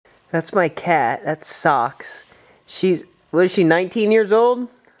That's my cat. That's Socks. What is she, 19 years old?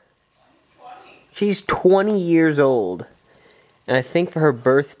 She's 20 years old. And I think for her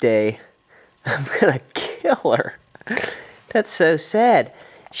birthday, I'm gonna kill her. That's so sad.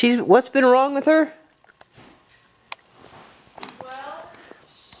 What's been wrong with her? Well,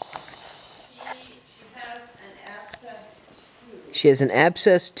 she has an abscessed tooth. She has an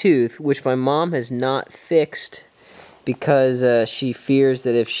abscessed tooth, which my mom has not fixed because she fears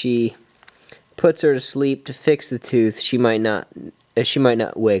that if she puts her to sleep to fix the tooth, she might not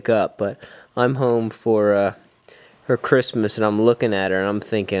wake up. But I'm home for her Christmas, and I'm looking at her, and I'm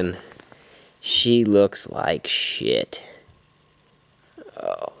thinking, she looks like shit.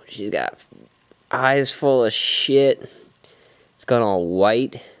 Oh, she's got eyes full of shit. It's gone all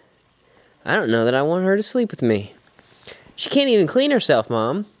white. I don't know that I want her to sleep with me. She can't even clean herself,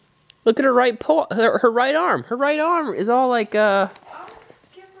 Mom. Look at her right her right arm. Her right arm is all like I'll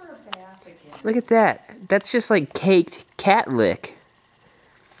give her a bath again. Look at that. That's just like caked cat lick.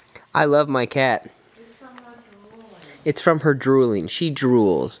 I love my cat. It's from her drooling. It's from her drooling. She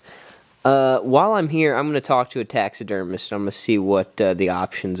drools. While I'm here, I'm going to talk to a taxidermist. I'm going to see what the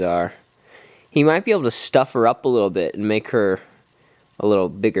options are. He might be able to stuff her up a little bit and make her a little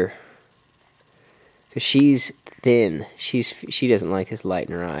bigger. Because she's thin. She doesn't like this light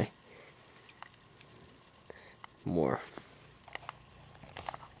in her eye. More.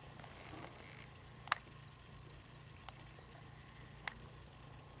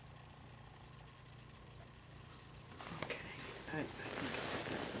 Okay, I think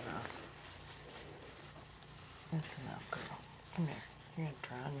that's enough. That's enough, girl. Come here. You're gonna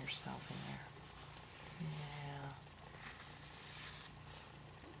drown yourself in there. Yeah.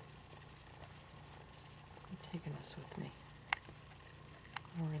 I'm taking this with me.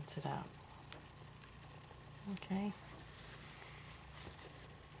 I'll rinse it out. Okay.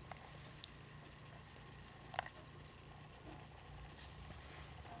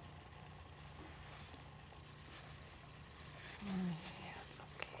 Yeah, it's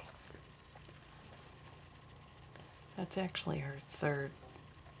okay. That's actually her third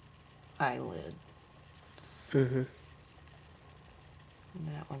eyelid. Mm-hmm. And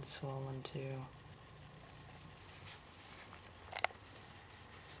that one's swollen too.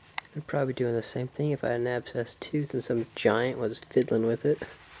 I'd probably be doing the same thing if I had an abscessed tooth and some giant was fiddling with it.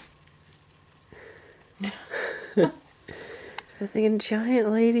 I'm thinking, giant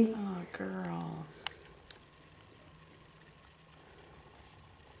lady. Oh, girl.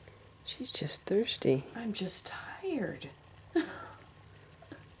 She's just thirsty. I'm just tired. Come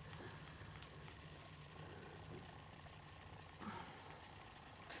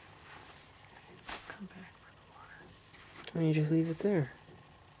back for the water. Why don't you just leave it there?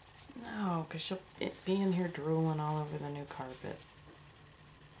 No, because she'll be in here drooling all over the new carpet.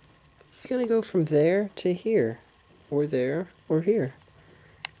 She's gonna go from there to here. Or there, or here.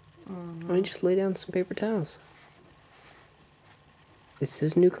 Why don't you just lay down some paper towels? Is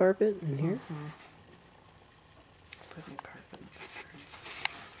this new carpet in here? Put new carpet in the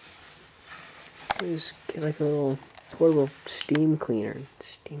bathrooms. Just get like a little portable steam cleaner and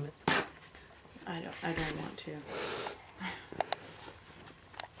steam it. I don't want to.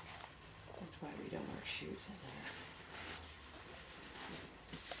 That's why we don't wear shoes in there.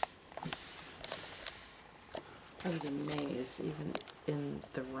 I was amazed, even in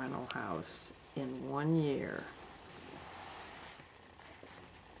the rental house, in 1 year,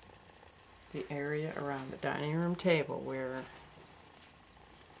 the area around the dining room table where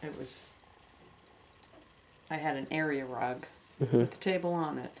it was, I had an area rug with the table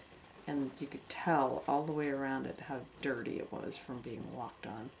on it, and you could tell all the way around it how dirty it was from being walked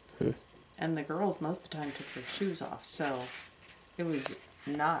on. And the girls most of the time took their shoes off, so it was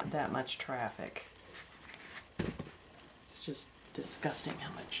not that much traffic. It's just disgusting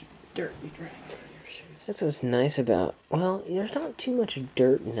how much dirt you drag out of your shoes. That's what's nice about, well, there's not too much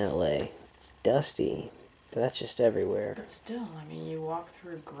dirt in LA. It's dusty, but that's just everywhere. But still, I mean, you walk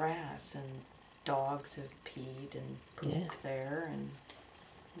through grass and dogs have peed and pooped there, and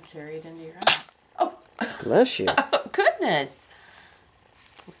you carry it into your house. Oh! Bless you. Oh, goodness!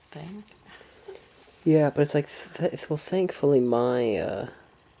 Poor thing. Yeah, but it's like, well, thankfully my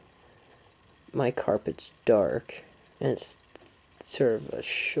my carpet's dark, and it's sort of a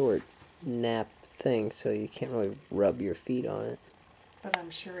short nap thing, so you can't really rub your feet on it. But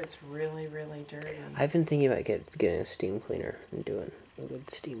I'm sure it's really, really dirty. I've been thinking about getting a steam cleaner and doing a good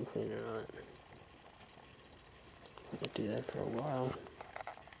steam cleaner on it. I'll do that for a while.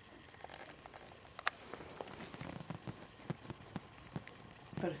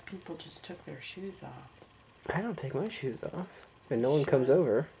 But if people just took their shoes off. I don't take my shoes off, and no one comes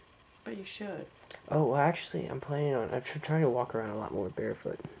over. But you should. Oh, well, actually, I'm planning on... I'm trying to walk around a lot more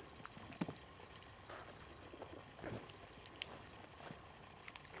barefoot.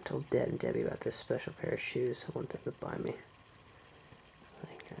 I told Dad and Debbie about this special pair of shoes. I want them to buy me.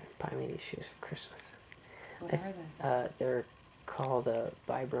 Buy me these shoes for Christmas. What are they? They're called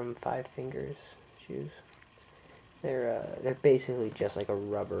Vibram Five Fingers shoes. They're basically just like a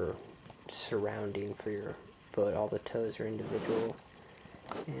rubber surrounding for your foot. All the toes are individual,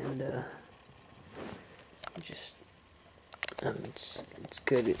 and it's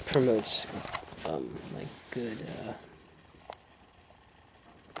good. It promotes like good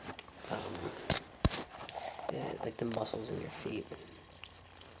like the muscles in your feet.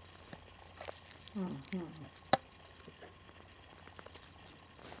 Mm-hmm.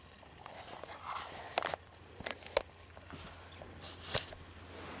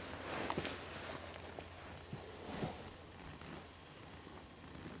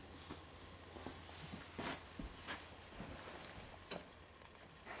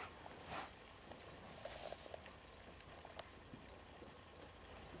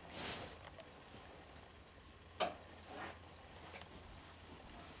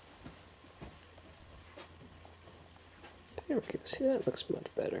 There we go. See, that looks much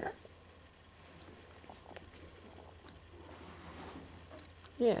better.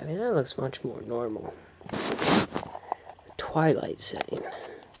 Yeah, I mean, that looks much more normal. Twilight setting.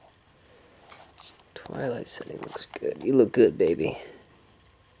 Twilight setting looks good. You look good, baby.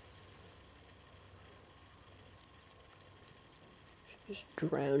 Just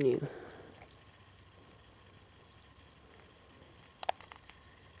drown you.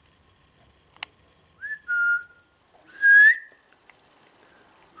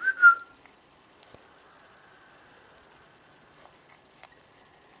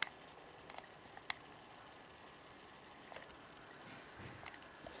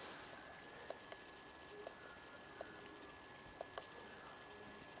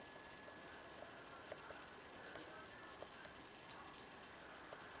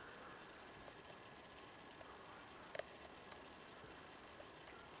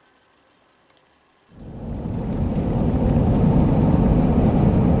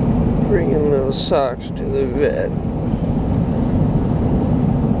 Bringing little socks to the vet.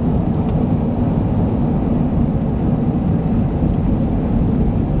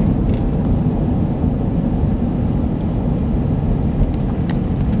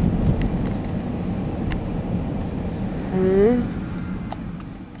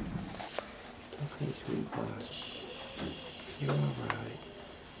 Okay, sweetheart. You're alright.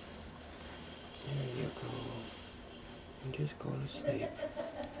 There you go. And just go to sleep.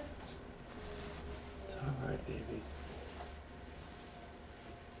 It's alright, baby.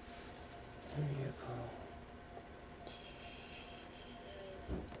 There you go.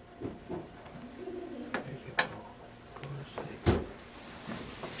 There you go. Go to sleep.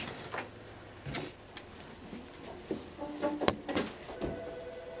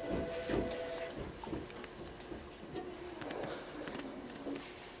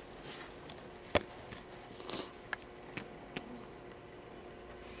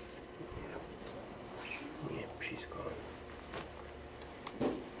 Yep, she's gone.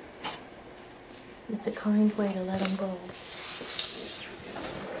 It's a kind way to let him go.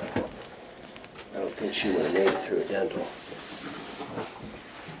 I don't think she would have made it through a dental.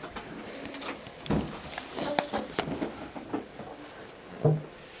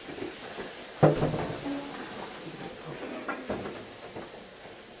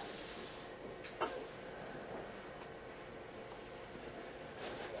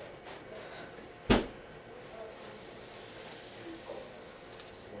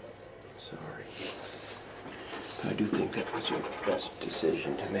 Sorry. I do think that was your best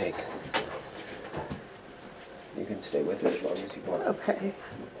decision to make. You can stay with her as long as you want. Okay.